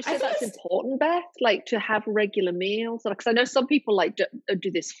 yeah. Would you say that's important, Beth? To have regular meals? Because I know some people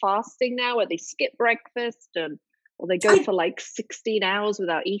do this fasting now, where they skip breakfast or they go for 16 hours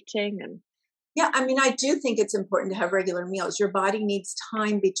without eating. And yeah, I do think it's important to have regular meals. Your body needs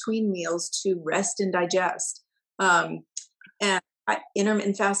time between meals to rest and digest. And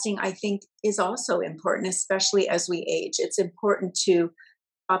intermittent fasting, I think, is also important, especially as we age. It's important to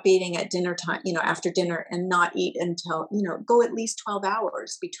stop eating at dinner time, after dinner, and not eat until, go at least 12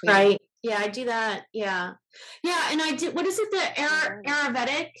 hours between. Right. Yeah, I do that. Yeah. Yeah. And I do, what is it? The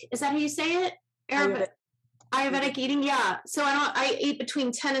Ayurvedic? Is that how you say it? Ayurvedic eating. Yeah. So I eat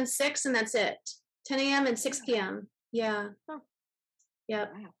between 10 and 6, and that's it. 10 a.m. and 6 p.m. Yeah. Yeah.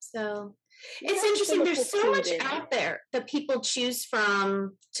 So it's interesting. There's so much out there that people choose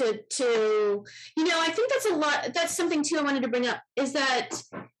from to, I think that's a lot. That's something too I wanted to bring up, is that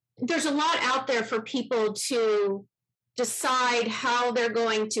there's a lot out there for people to decide how they're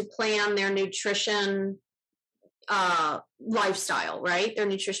going to plan their nutrition lifestyle, right? Their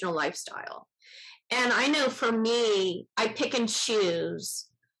nutritional lifestyle. And I know for me, I pick and choose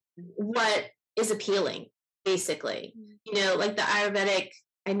what is appealing, basically. Like the Ayurvedic.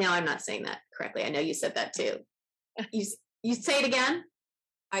 I know I'm not saying that correctly. I know you said that too. You say it again?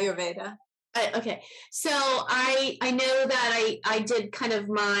 Ayurveda. Okay. So I know that I did kind of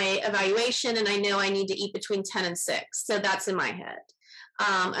my evaluation, and I know I need to eat between 10 and 6. So that's in my head.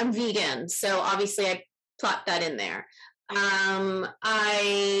 I'm vegan, so obviously I plot that in there. I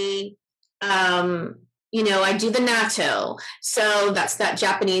do the natto. So that's that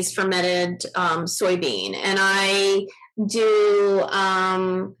Japanese fermented soybean. And I do,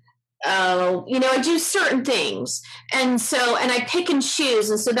 I do certain things. And I pick and choose.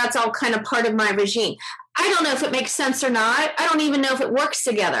 And so that's all kind of part of my regime. I don't know if it makes sense or not. I don't even know if it works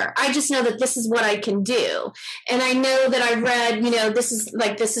together. I just know that this is what I can do. And I know that I read, this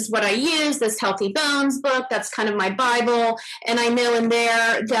is what I use, this Healthy Bones book. That's kind of my Bible. And I know in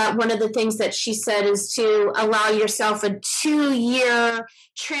there that one of the things that she said is to allow yourself a 2-year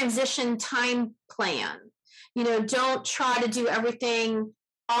transition time plan. Don't try to do everything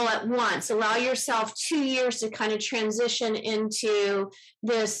all at once. Allow yourself 2 years to kind of transition into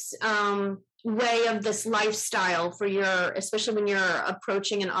this, way of this lifestyle for especially when you're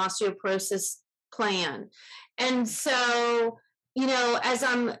approaching an osteoporosis plan. And so, as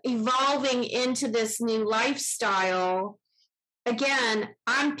I'm evolving into this new lifestyle, again,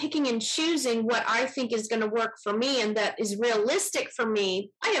 I'm picking and choosing what I think is going to work for me and that is realistic for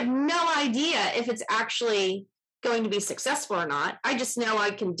me. I have no idea if it's actually going to be successful or not. I just know I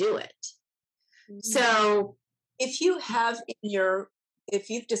can do it. Mm-hmm. So if you've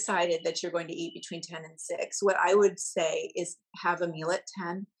decided that you're going to eat between 10 and 6, what I would say is have a meal at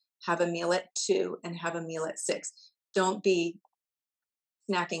 10, have a meal at 2, and have a meal at 6. Don't be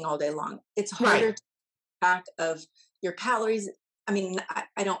snacking all day long. It's harder to keep track of your calories. I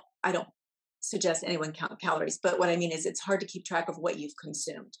don't suggest anyone count calories, but what I mean is it's hard to keep track of what you've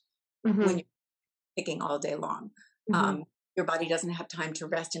consumed when you're picking all day long. Your body doesn't have time to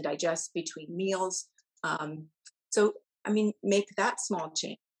rest and digest between meals. So make that small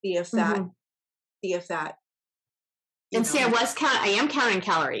change. See if that. And see, I am counting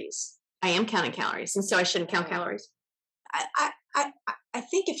calories. And so I shouldn't count calories. I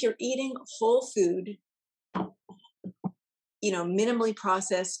think if you're eating whole food, minimally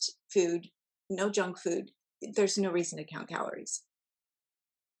processed food, no junk food, there's no reason to count calories.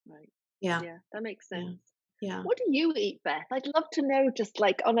 Right. Yeah. Yeah, that makes sense. Yeah. What do you eat, Beth? I'd love to know, just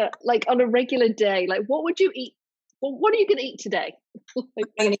on a regular day, what would you eat? Well, what are you going to eat today? I'm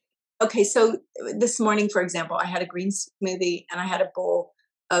going to eat Okay, so this morning, for example, I had a green smoothie and I had a bowl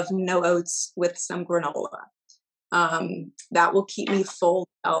of no oats with some granola. That will keep me full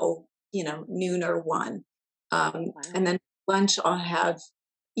till, noon or one. And Wow. then lunch, I'll have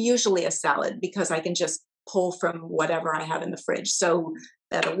usually a salad because I can just pull from whatever I have in the fridge. So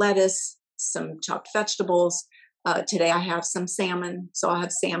that a lettuce, some chopped vegetables. Today I have some salmon, so I'll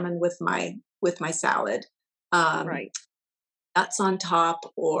have salmon with my salad. Um, Right. Nuts on top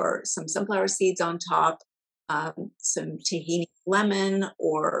or some sunflower seeds on top, some tahini lemon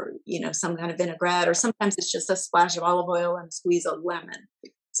or, some kind of vinaigrette, or sometimes it's just a splash of olive oil and a squeeze of lemon.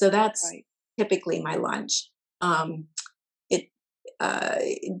 So that's Right. typically my lunch. Um, it uh,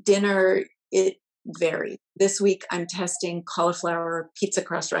 Dinner, it varies. This week I'm testing cauliflower pizza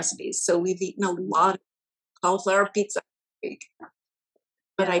crust recipes. So we've eaten a lot of cauliflower pizza this week,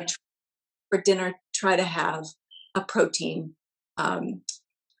 but Yeah. for dinner try to have a protein, um,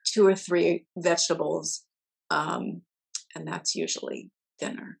 two or three vegetables, um, and that's usually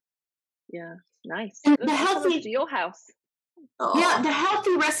dinner. Yeah. Nice. And Good. I'll come over to your house. yeah, Oh, the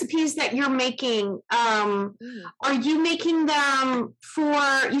healthy recipes that you're making, Mm. are you making them for,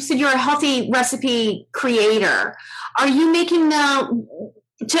 you said you're a healthy recipe creator. Are you making them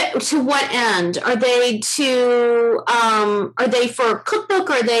to what end? Are they for cookbook?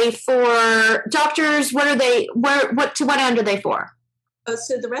 Are they for doctors? To what end are they for?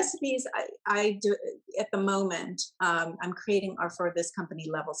 so the recipes I do at the moment, I'm creating are for this company,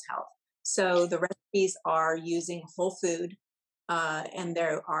 Levels Health. So the recipes are using whole food, and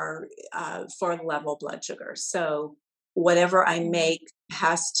there are for level blood sugar. So whatever I make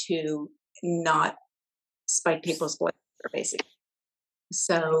has to not spike people's blood sugar, basically. Right.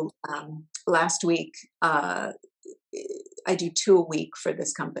 So last week, I do 2 a week for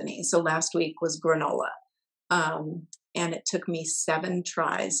this company. So last week was granola. Um, and it took me 7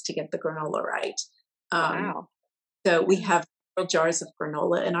 tries to get the granola right. Um, Wow. so we Yeah. have several jars of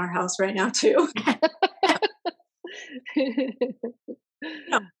granola in our house right now too. You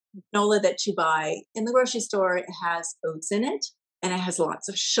know, granola that you buy in the grocery store, it has oats in it and it has lots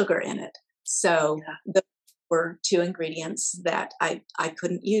of sugar in it. So Yeah. those were 2 ingredients that I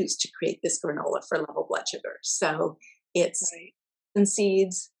couldn't use to create this granola for level blood sugar. So it's Right. and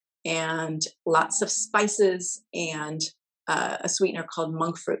seeds and lots of spices and a sweetener called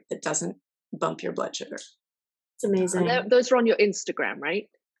monk fruit that doesn't bump your blood sugar. It's And amazing. those are on your Instagram, right?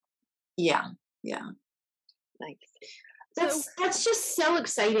 Yeah, yeah. Nice. So, That's just so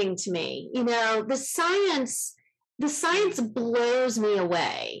exciting to me. The science blows me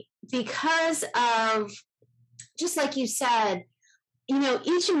away because of, just like you said,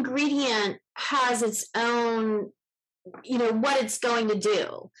 each ingredient has its own, what it's going to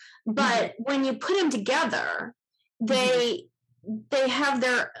do. mhm, But when you put them together, mhm, they they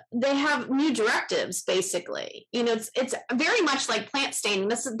have new directives. Basically, it's very much like plant staining.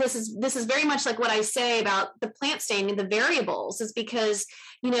 This is very much like what I say about the plant staining, the variables, is because,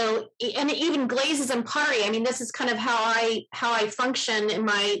 and it even glazes and pottery. I mean, this is kind of how I function in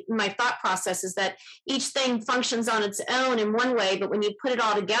my thought process, is that each thing functions on its own in one way, but when you put it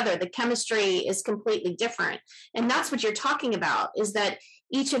all together, the chemistry is completely different. And that's what you're talking about, is that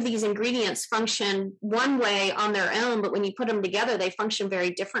each of these ingredients function one way on their own, but when you put them together, they function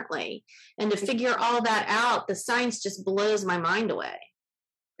very differently. And to figure all that out, the science just blows my mind away.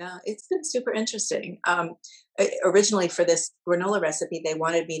 Yeah, it's been super interesting. Originally, for this granola recipe, they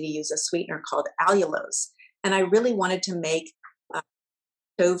wanted me to use a sweetener called allulose, and I really wanted to make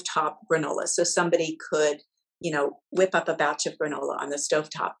stovetop granola, so somebody could, whip up a batch of granola on the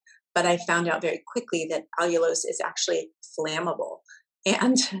stovetop. But I found out very quickly that allulose is actually flammable,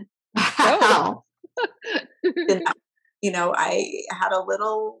 and oh, Wow. then, I had a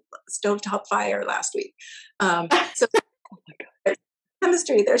little stovetop fire last week. So oh my God. there's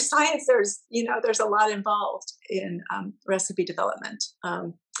chemistry, there's science, there's a lot involved in recipe development.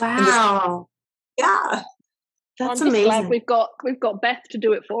 And this, Wow. yeah, Well, That's I'm just glad amazing. we've got Beth to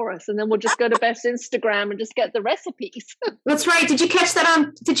do it for us, and then we'll just go to Beth's Instagram and just get the recipes. That's right. Did you catch that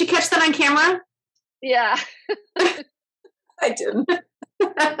on camera? Yeah, I didn't.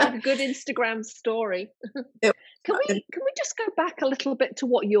 like a good Instagram story. It Can we just go back a little bit to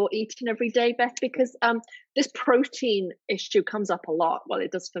what you're eating every day, Beth? Because this protein issue comes up a lot. Well,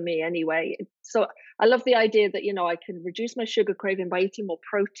 it does for me anyway. So I love the idea that I can reduce my sugar craving by eating more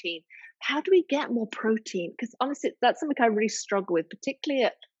protein. How do we get more protein? Because honestly, that's something I really struggle with, particularly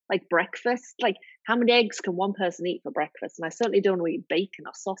at like breakfast. Like, how many eggs can one person eat for breakfast? And I certainly don't want to eat bacon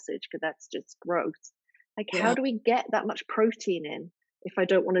or sausage because that's just gross. Like, how yeah. do we get that much protein in if I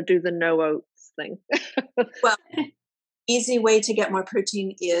don't want to do the no oats thing? Well, Easy way to get more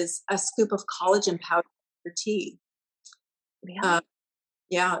protein is a scoop of collagen powder for tea. Yeah.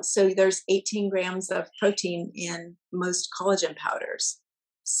 Yeah, so there's 18 grams of protein in most collagen powders.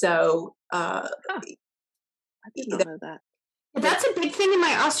 So I did not know that. That's a big thing in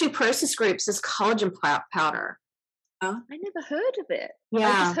my osteoporosis groups is collagen powder. I never heard of it. Yeah.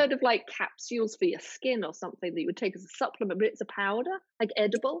 I just heard of like capsules for your skin or something that you would take as a supplement, but it's a powder, like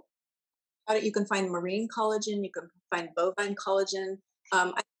edible. You can find marine collagen. You can find bovine collagen.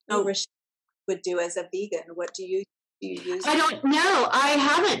 I know Rachelle would do as a vegan. What do you use? I don't know. I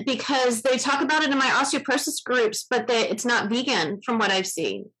haven't, because they talk about it in my osteoporosis groups, but it's not vegan from what I've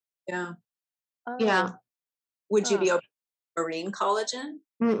seen. Yeah. Oh. Yeah. Would you be open to marine collagen?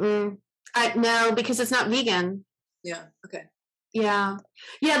 No, because it's not vegan. Yeah. Okay. Yeah.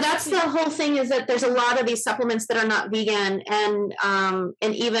 That's the whole thing, is that there's a lot of these supplements that are not vegan, and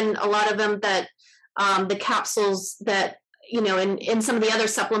even a lot of them that the capsules that, in some of the other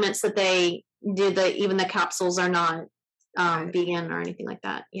supplements that they do, even the capsules are not vegan or anything like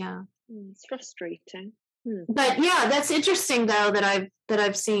that. Yeah. It's frustrating. But yeah, that's interesting though that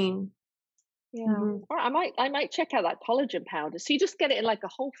I've seen. Yeah. Or I might check out that collagen powder. So you just get it in like a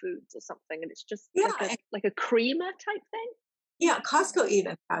Whole Foods or something, and it's just like a creamer type thing. Yeah, Costco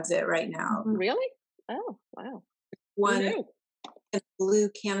even has it right now. Really? Oh, wow. One in a blue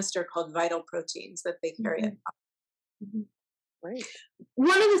canister called Vital Proteins that they carry it. Great.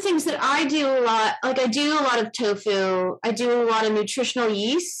 One of the things that I do a lot, like I do a lot of tofu, I do a lot of nutritional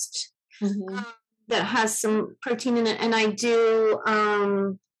yeast that has some protein in it, and I do,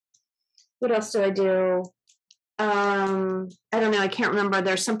 what else do I do? I don't know, I can't remember.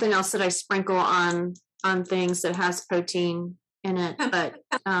 There's something else that I sprinkle on things that has protein in it, but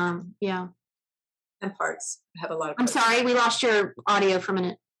yeah. Hemp hearts have a lot of I'm protein. sorry, we lost your audio for a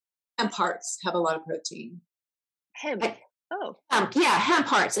minute. Hemp hearts have a lot of protein. Hemp. Yeah, hemp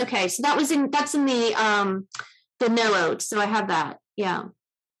hearts. Okay, so that's in the no oats. So I have that. Yeah.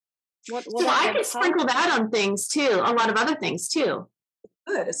 What so I could sprinkle that on things too. A lot of other things too.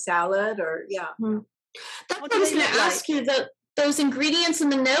 Good, a salad or That's what I was going to ask you. Those ingredients in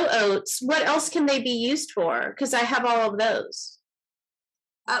the no oats. What else can they be used for? Because I have all of those.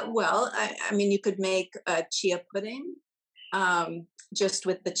 Well, I mean, you could make a chia pudding just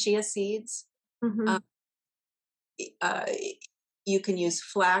with the chia seeds. You can use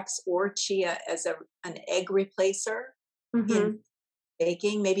flax or chia as an egg replacer in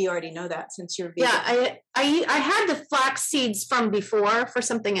baking. Maybe you already know that since you're vegan. Yeah, I had the flax seeds from before for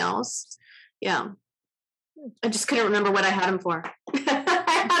something else. Yeah. I just couldn't remember what I had them for. I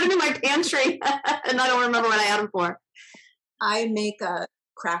had them in my pantry, and I don't remember what I had them for. I make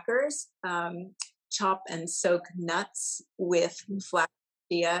crackers, chop and soak nuts with flax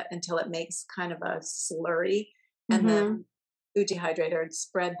chia until it makes kind of a slurry, and then food dehydrator, and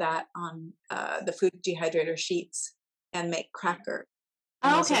spread that on the food dehydrator sheets and make cracker.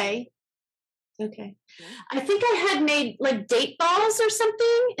 Okay. Okay. I think I had made like date balls or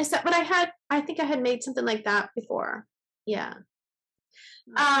something. Is that what I had? I think I had made something like that before. Yeah.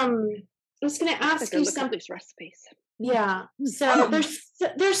 I was going to ask you some these recipes. Yeah. So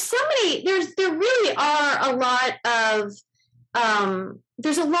there's so many. There really are a lot of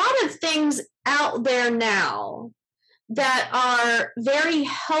there's a lot of things out there now that are very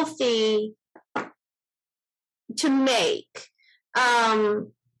healthy to make.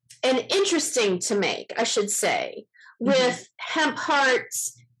 And interesting to make, I should say, with hemp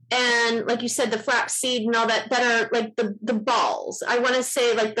hearts and, like you said, the flax seed and all that are like the balls. I want to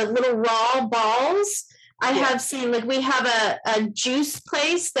say like the little raw balls. I have seen, like, we have a juice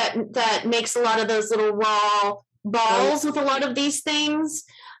place that makes a lot of those little raw balls with a lot of these things.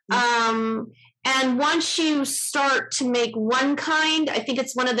 And once you start to make one kind, I think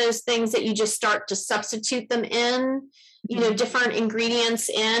it's one of those things that you just start to substitute them in, different ingredients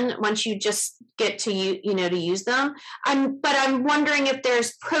in once you just get to to use them. But I'm wondering if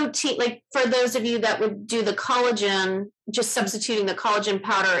there's protein, like for those of you that would do the collagen, just substituting the collagen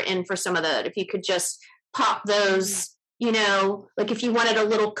powder in for some of that, if you could just pop those, like if you wanted a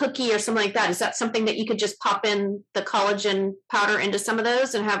little cookie or something like that, is that something that you could just pop in the collagen powder into some of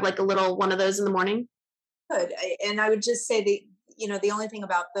those and have like a little one of those in the morning? Good. And I would just say the only thing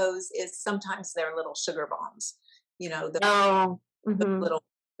about those is sometimes they're little sugar bombs, the little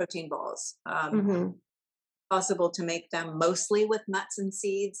protein balls. Possible to make them mostly with nuts and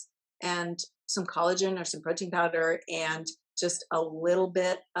seeds and some collagen or some protein powder and just a little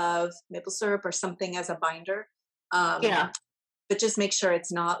bit of maple syrup or something as a binder. But just make sure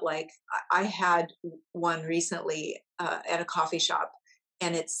it's not like, I had one recently at a coffee shop,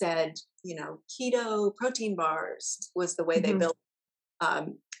 and it said keto protein bars was the way they built.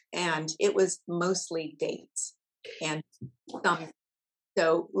 And it was mostly dates and some.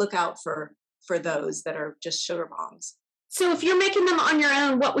 So look out for those that are just sugar bombs. So if you're making them on your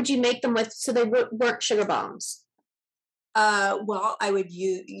own, what would you make them with so they weren't sugar bombs? Well, I would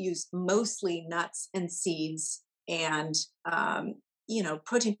use mostly nuts and seeds and,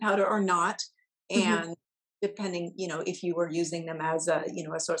 protein powder or not. And depending, if you were using them as a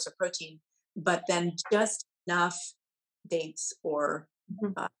source of protein, but then just enough dates or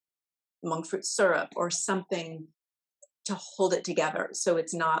monk fruit syrup or something to hold it together. So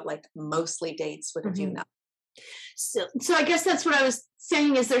it's not like mostly dates with a few nuts. So I guess that's what I was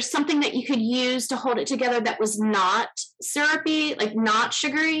saying. Is there something that you could use to hold it together that was not syrupy, like not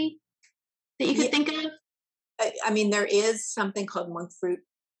sugary, that you could think of? I mean, there is something called monk fruit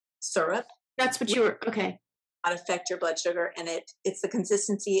syrup. That's what you were, okay. Not affect your blood sugar, and it's the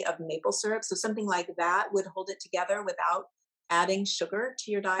consistency of maple syrup. So something like that would hold it together without adding sugar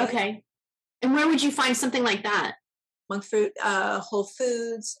to your diet. Okay. And where would you find something like that? Monk fruit, Whole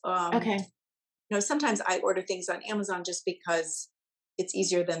Foods. Okay. Sometimes I order things on Amazon just because it's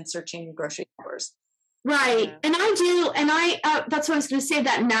easier than searching grocery stores. Right. Yeah. And I do. And that's what I was going to say,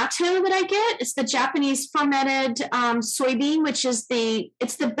 that natto that I get is the Japanese fermented soybean, which is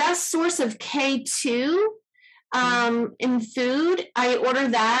it's the best source of K2 in food. I order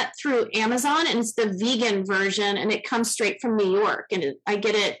that through Amazon, and it's the vegan version, and it comes straight from New York, and I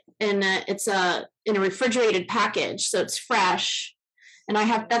get it in a refrigerated package. So it's fresh. And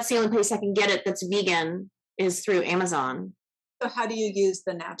that's the only place I can get it that's vegan is through Amazon. So how do you use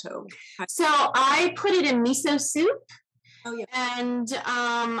the natto? So I put it in miso soup. Oh, yeah. And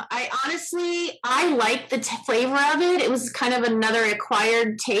I like the flavor of it. It was kind of another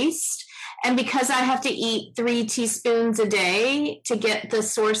acquired taste. And because I have to eat 3 teaspoons a day to get the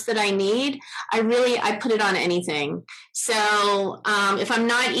source that I need, I put it on anything. So if I'm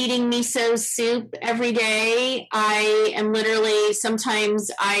not eating miso soup every day,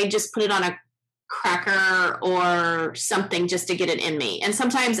 sometimes I just put it on a cracker or something just to get it in me. And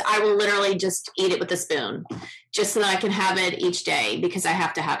sometimes I will literally just eat it with a spoon just so that I can have it each day because I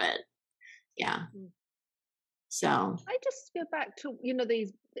have to have it. Yeah. So I just go back to,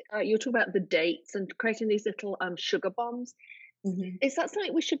 these, you're talking about the dates and creating these little sugar bombs. Is that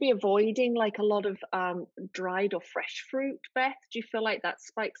something we should be avoiding, like a lot of dried or fresh fruit, Beth? Do you feel like that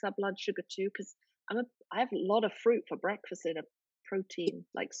spikes our blood sugar too? Because I have a lot of fruit for breakfast in a protein,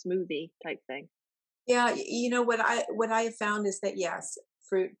 like smoothie type thing. Yeah, what I have found is that yes,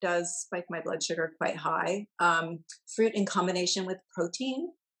 fruit does spike my blood sugar quite high. Fruit in combination with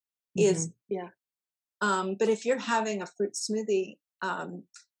protein is but if you're having a fruit smoothie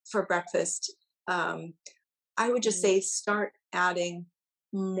for breakfast, I would just say start adding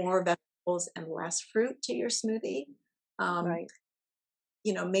more vegetables and less fruit to your smoothie. Right.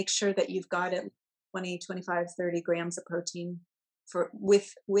 Make sure that you've got it 20, 25, 30 grams of protein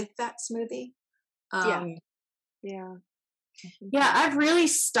with that smoothie. Yeah, I've really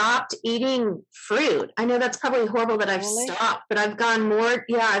stopped eating fruit. I know that's probably horrible that I've stopped, but I've gone more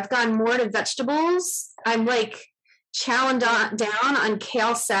to vegetables. I'm like chowing down on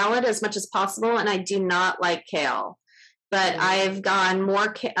kale salad as much as possible, and I do not like kale. But I've gone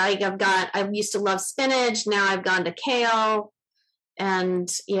more. I used to love spinach. Now I've gone to kale,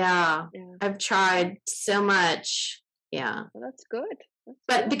 and I've tried so much. Yeah, well, that's good.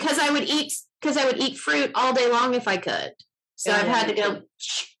 But because I would eat fruit all day long if I could. So I've had to go,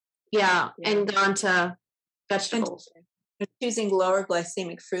 and gone to vegetables. And choosing lower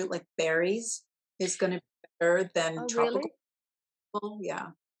glycemic fruit like berries is going to be better than tropical. Really? Yeah.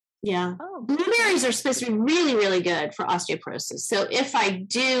 Yeah. Oh. Blueberries are supposed to be really, really good for osteoporosis. So if I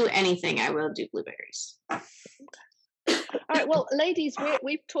do anything, I will do blueberries. All right, well, ladies,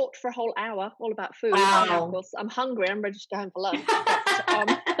 we've talked for a whole hour all about food. Wow. And of course, I'm hungry. I'm ready to go home for lunch. But, I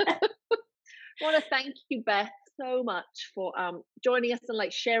want to thank you, Beth, so much for joining us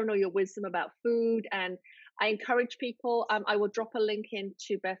and sharing all your wisdom about food. And I encourage people. I will drop a link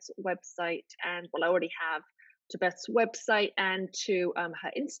into Beth's website, and I already have, to Beth's website and to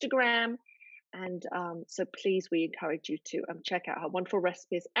her Instagram. And so please, we encourage you to check out her wonderful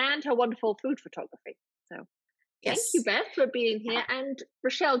recipes and her wonderful food photography. So. Yes. Thank you, Beth, for being here. And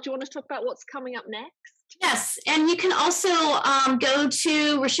Rachelle, do you want to talk about what's coming up next? Yes. And you can also go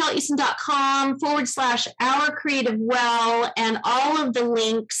to RachelleEason.com/Our Creative Well, and all of the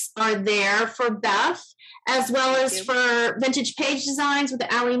links are there for Beth, as well as for Vintage Page Designs with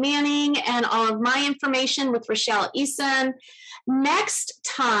Allie Manning, and all of my information with Rachelle Eason. Next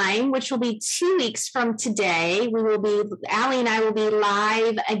time, which will be 2 weeks from today, Allie and I will be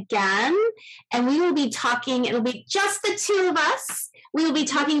live again, and we will be talking, it'll be just the two of us. We will be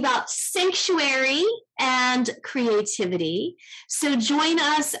talking about sanctuary and creativity. So join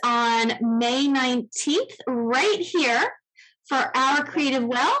us on May 19th right here for Our Creative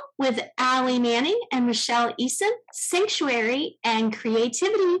Well with Allie Manning and Rachelle Eason, Sanctuary and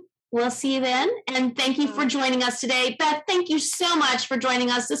Creativity. We'll see you then. And thank you for joining us today. Beth, thank you so much for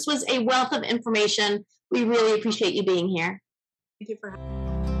joining us. This was a wealth of information. We really appreciate you being here. Thank you for having me.